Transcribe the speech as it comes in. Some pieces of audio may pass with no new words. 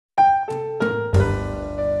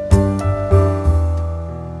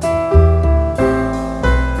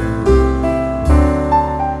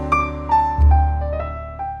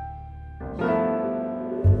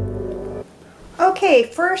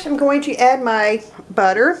first I'm going to add my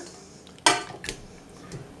butter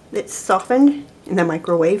that's softened in the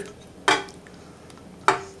microwave.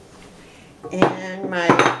 And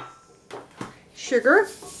my sugar,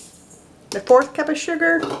 the 1/4 cup of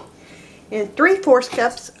sugar, and 3/4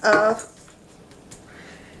 cups of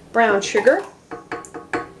brown sugar.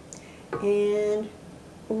 And,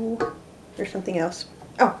 ooh, there's something else.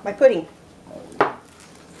 Oh, my pudding.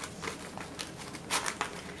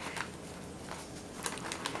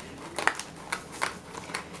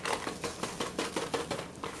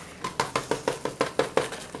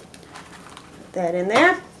 Put that in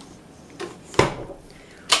there.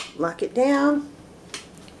 Lock it down.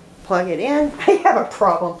 Plug it in. I have a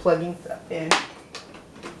problem plugging stuff in.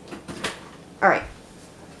 Alright.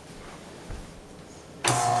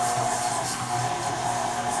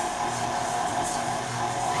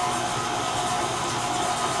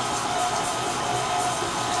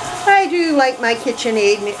 I do like my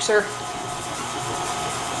KitchenAid mixer.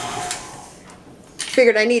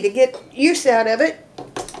 Figured I need to get use out of it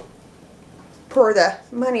for the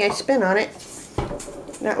money I spent on it.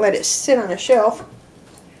 Not let it sit on a shelf.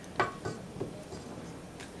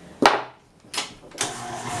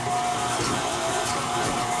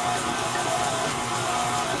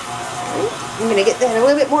 I'm going to get that a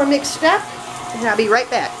little bit more mixed up, and I'll be right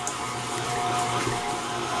back.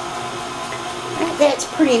 Right, that's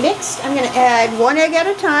pretty mixed. I'm going to add 1 egg at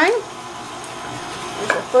a time.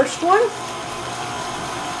 Here's the first one.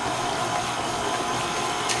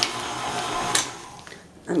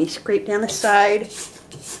 Let me scrape down the side.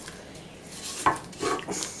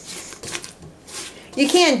 You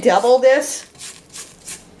can double this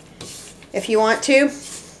if you want to.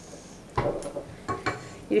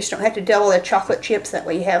 You just don't have to double the chocolate chips. That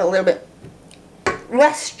way you have a little bit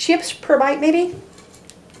less chips per bite, maybe.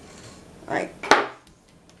 Alright.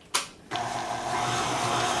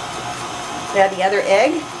 Add the other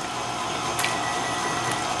egg.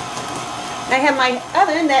 I have my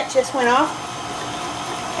oven that just went off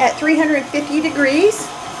at 350 degrees.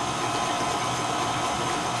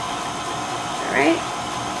 Alright.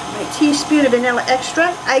 My teaspoon of vanilla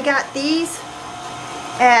extra. I got these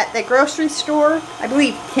at the grocery store, I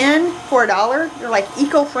believe 10 for $1. They're like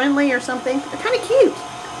eco-friendly or something. They're kind of cute.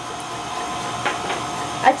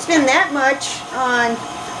 I'd spend that much on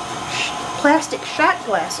plastic shot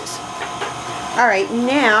glasses. Alright,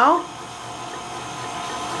 now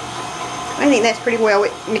I think that's pretty well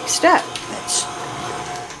mixed up. Let's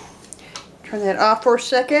turn that off for a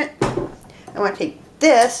second. I want to take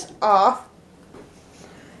this off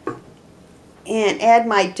and add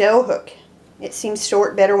my dough hook. It seems to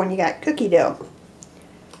work better when you got cookie dough.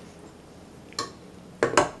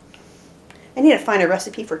 I need to find a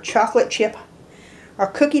recipe for chocolate chip or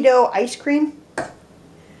cookie dough ice cream.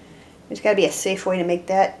 There's got to be a safe way to make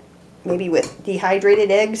that. Maybe with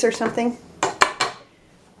dehydrated eggs or something.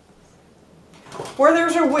 Where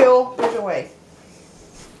there's a will, there's a way.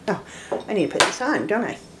 Oh, I need to put this on, don't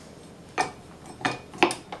I?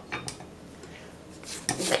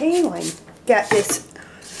 Okay, well, I got this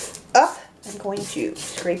up. I'm going to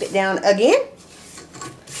scrape it down again.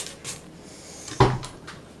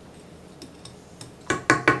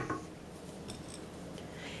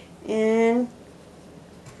 And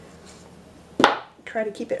try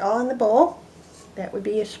to keep it all in the bowl. That would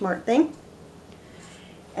be a smart thing.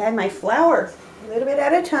 Add my flour a little bit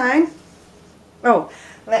at a time. Oh,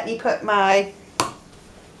 let me put my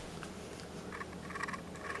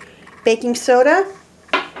baking soda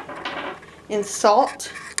and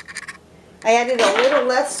salt. I added a little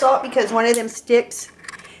less salt because one of them sticks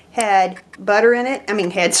had butter in it. I mean,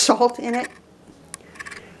 had salt in it.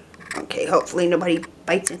 Okay, hopefully nobody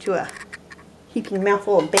bites into a heaping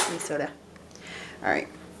mouthful of baking soda. Alright.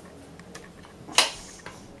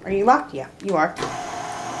 Are you locked? Yeah, you are.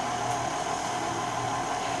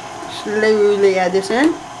 Slowly add this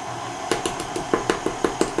in.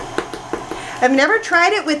 I've never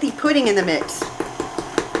tried it with the pudding in the mix.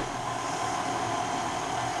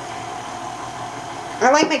 I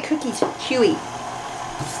like my cookies chewy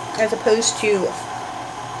as opposed to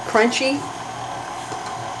crunchy.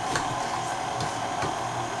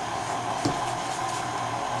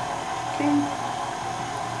 Okay.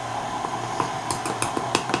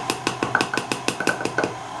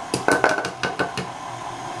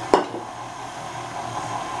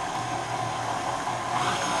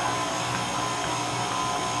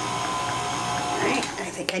 Alright, I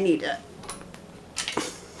think I need to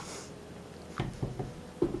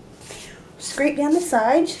scrape down the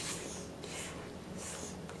sides.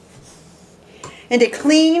 And to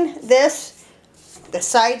clean this, the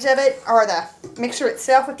sides of it, or the mixer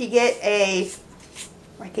itself, if you get a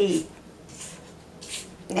like a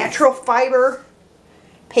natural fiber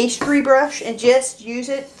pastry brush and just use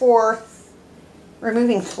it for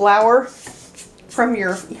removing flour from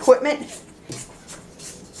your equipment.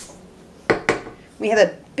 We have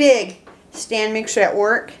a big stand mixer at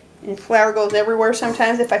work and flour goes everywhere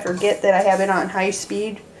sometimes if I forget that I have it on high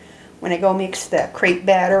speed when I go mix the crepe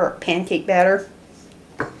batter or pancake batter.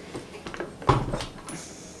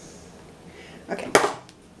 Okay.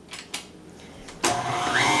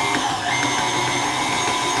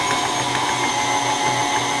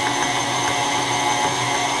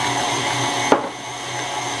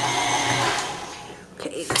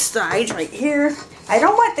 Okay, the sides right here. I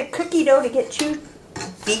don't want the cookie dough to get too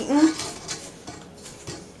beaten,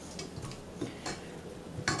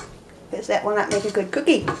 because that will not make a good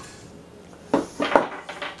cookie.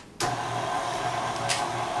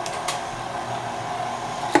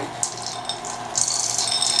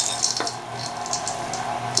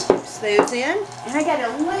 Mix those in, and I got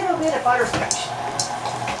a little bit of butterscotch.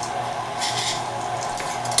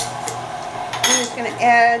 I'm just going to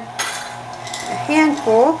add a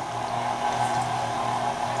handful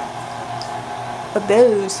of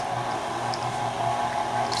those.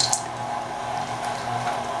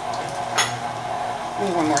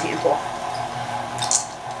 And one more handful.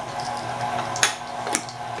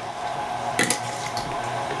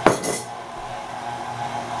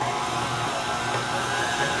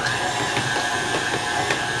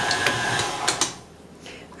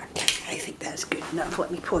 Okay, I think that's good enough.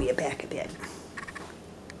 Let me pull you back a bit.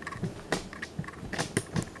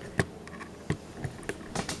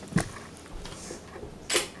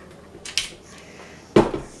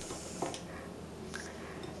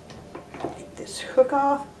 Hook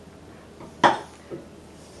off. And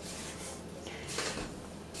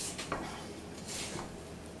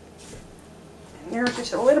there's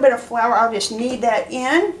just a little bit of flour. I'll just knead that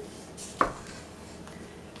in.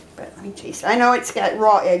 But let me taste it. I know it's got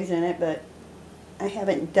raw eggs in it, but I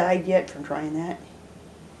haven't died yet from trying that.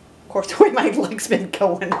 Of course, the way my leg's been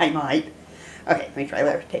going, I might. Okay, let me try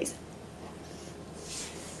that taste.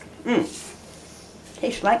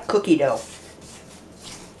 Tastes like cookie dough.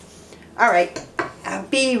 Alright, I'll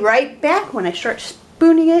be right back when I start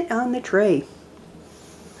spooning it on the tray.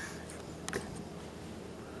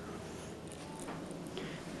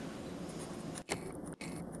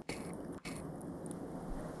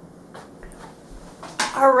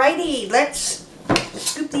 Alrighty, let's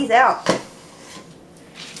scoop these out.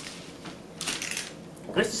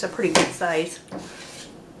 This is a pretty good size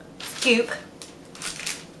scoop.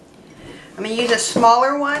 I'm going to use a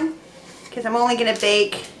smaller one because I'm only going to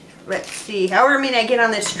bake, let's see, however many I get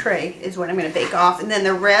on this tray is what I'm going to bake off. And then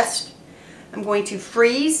the rest I'm going to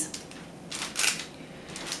freeze.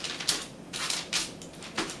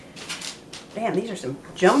 Damn, these are some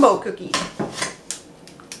jumbo cookies.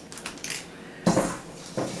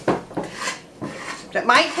 It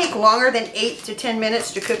might take longer than 8 to 10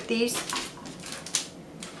 minutes to cook these.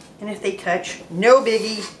 And if they touch, no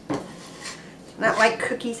biggie. Not like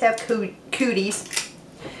cookies have cooties.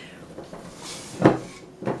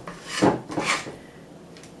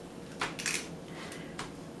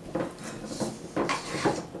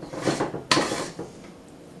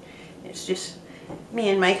 It's just me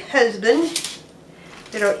and my husband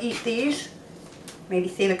that'll eat these. Maybe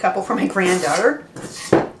save a couple for my granddaughter.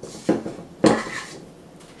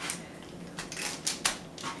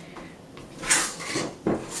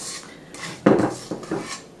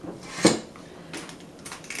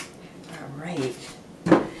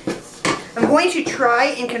 I'm going to try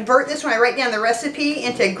and convert this when I write down the recipe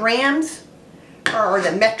into grams or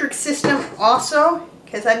the metric system also,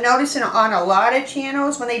 because I've noticed on a lot of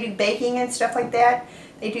channels when they do baking and stuff like that,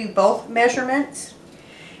 they do both measurements,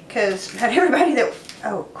 because not everybody that,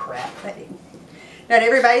 oh crap, not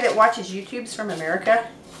everybody that watches YouTube's from America,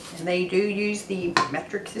 and they do use the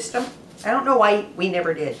metric system. I don't know why we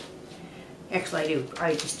never did. Actually, I do.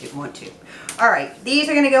 I just didn't want to. Alright, these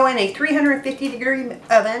are going to go in a 350-degree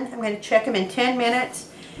oven. I'm going to check them in 10 minutes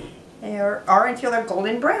or until they're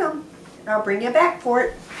golden brown. I'll bring you back for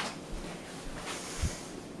it.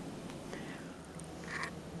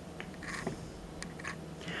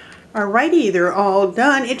 Alrighty, they're all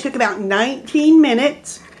done. It took about 19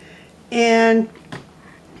 minutes, and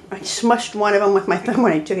I smushed one of them with my thumb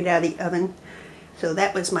when I took it out of the oven. So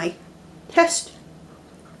that was my test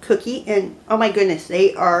cookie, and oh my goodness,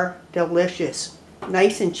 they are delicious.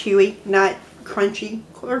 Nice and chewy, not crunchy.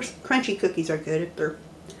 Of course, crunchy cookies are good if they're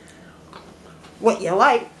what you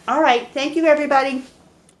like. Alright, thank you everybody.